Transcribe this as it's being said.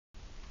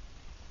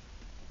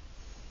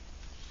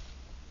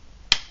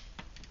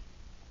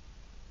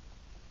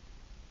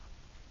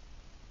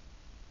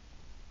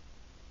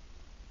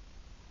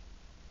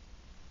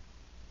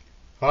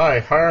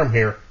Hi, Hiram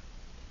here.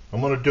 I'm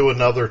going to do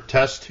another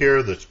test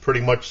here that's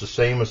pretty much the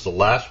same as the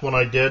last one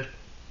I did.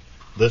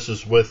 This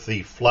is with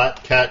the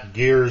Flat Cat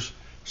Gears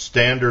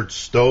standard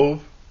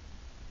stove.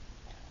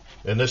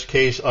 In this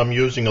case, I'm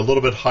using a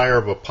little bit higher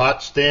of a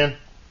pot stand.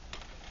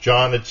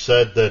 John had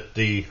said that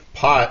the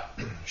pot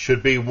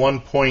should be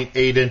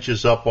 1.8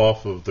 inches up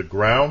off of the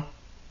ground.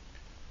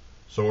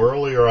 So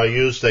earlier I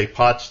used a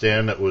pot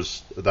stand that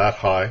was that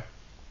high,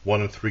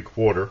 1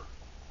 3/4.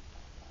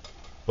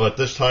 But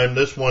this time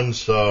this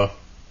one's 2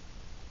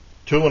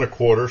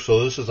 1/4,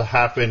 so this is a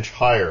 1/2 inch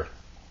higher.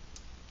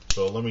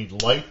 So let me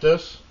light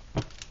this.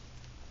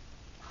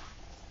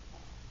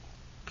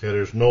 Okay,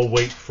 there's no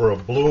wait for a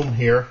bloom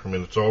here. I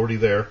mean, it's already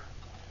there.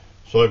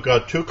 So I've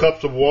got 2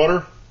 cups of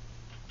water,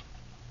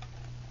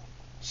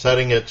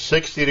 setting at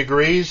 60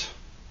 degrees.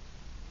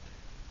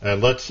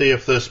 And let's see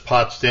if this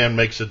pot stand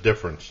makes a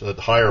difference, a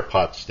higher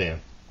pot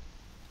stand.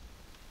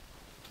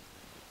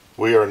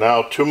 We are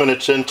now 2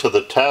 minutes into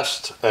the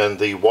test, and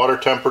the water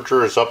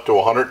temperature is up to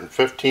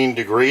 115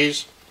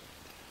 degrees,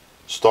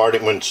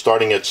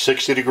 starting at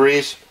 60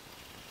 degrees.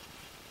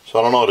 So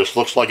I don't know, this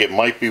looks like it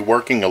might be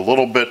working a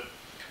little bit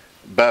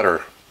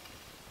better.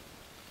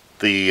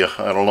 I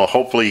don't know,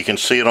 hopefully you can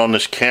see it on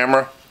this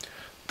camera.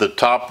 The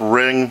top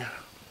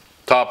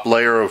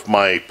layer of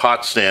my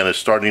pot stand is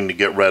starting to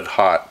get red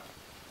hot.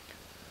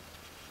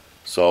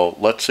 So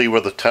let's see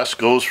where the test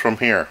goes from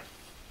here.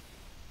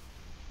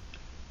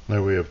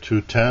 There we have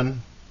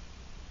 210,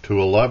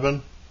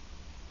 211,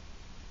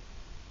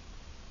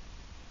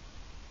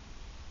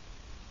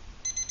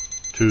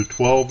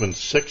 212 in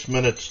 6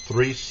 minutes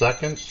 3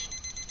 seconds.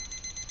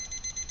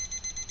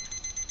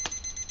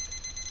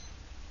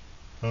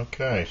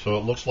 Okay, so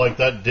it looks like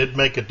that did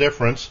make a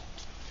difference.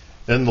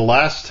 In the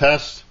last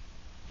test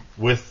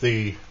with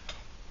the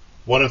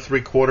 1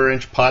 3/4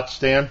 inch pot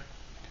stand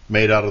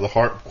made out of the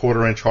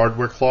 1/4 inch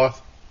hardware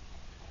cloth,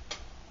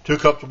 2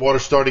 cups of water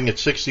starting at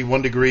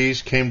 61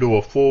 degrees came to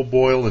a full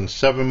boil in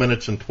 7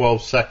 minutes and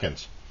 12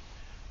 seconds.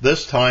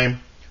 This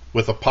time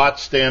with a pot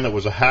stand that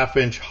was a 1/2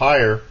 inch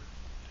higher,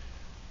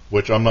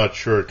 which I'm not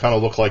sure, it kind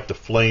of looked like the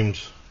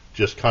flames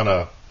just kind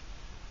of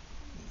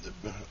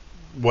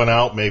went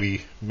out.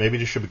 Maybe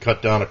this should be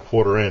cut down a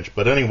 1/4 inch.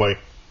 But anyway,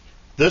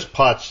 this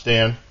pot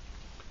stand,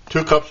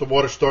 2 cups of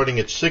water starting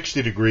at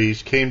 60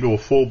 degrees came to a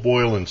full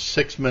boil in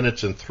 6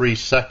 minutes and 3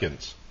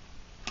 seconds.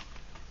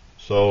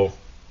 So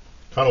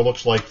kind of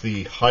looks like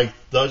the height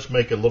does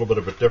make a little bit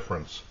of a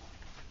difference.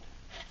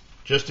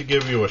 Just to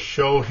give you a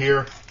show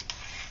here,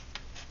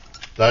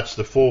 that's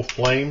the full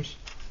flames,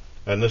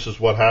 and this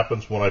is what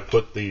happens when I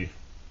put see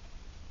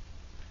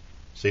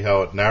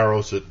how it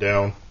narrows it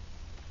down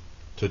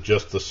to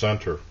just the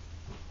center.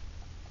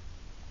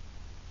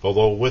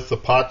 Although with the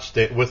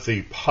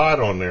pot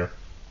on there,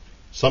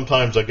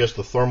 sometimes I guess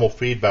the thermal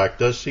feedback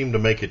does seem to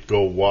make it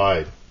go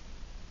wide.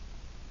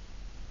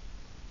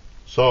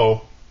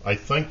 So I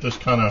think this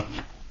kind of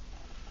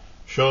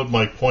showed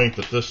my point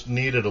that this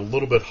needed a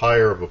little bit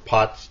higher of a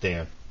pot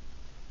stand.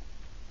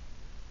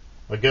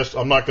 I guess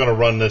I'm not going to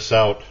run this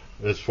out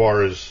as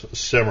far as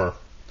simmer.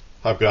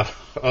 I've got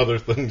other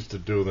things to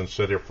do than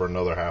sit here for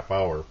another half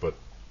hour, but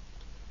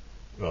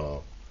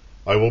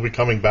I will be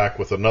coming back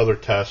with another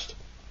test.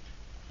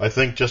 I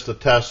think just a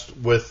test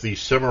with the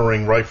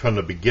simmering right from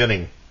the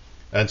beginning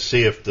and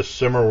see if the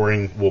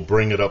simmering will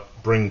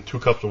bring 2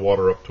 cups of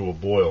water up to a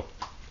boil.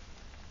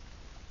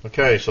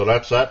 Okay, so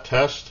that's that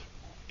test.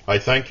 I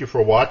thank you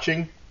for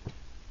watching.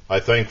 I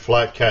thank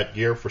Flat Cat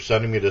Gear for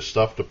sending me this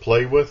stuff to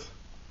play with.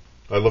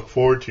 I look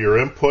forward to your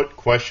input,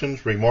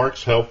 questions,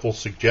 remarks, helpful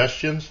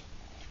suggestions.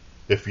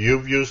 If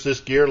you've used this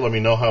gear, let me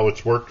know how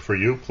it's worked for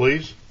you,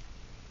 please.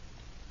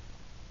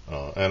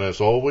 And as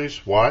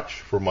always, watch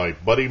for my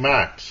buddy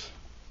Max.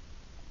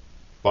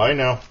 Bye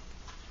now.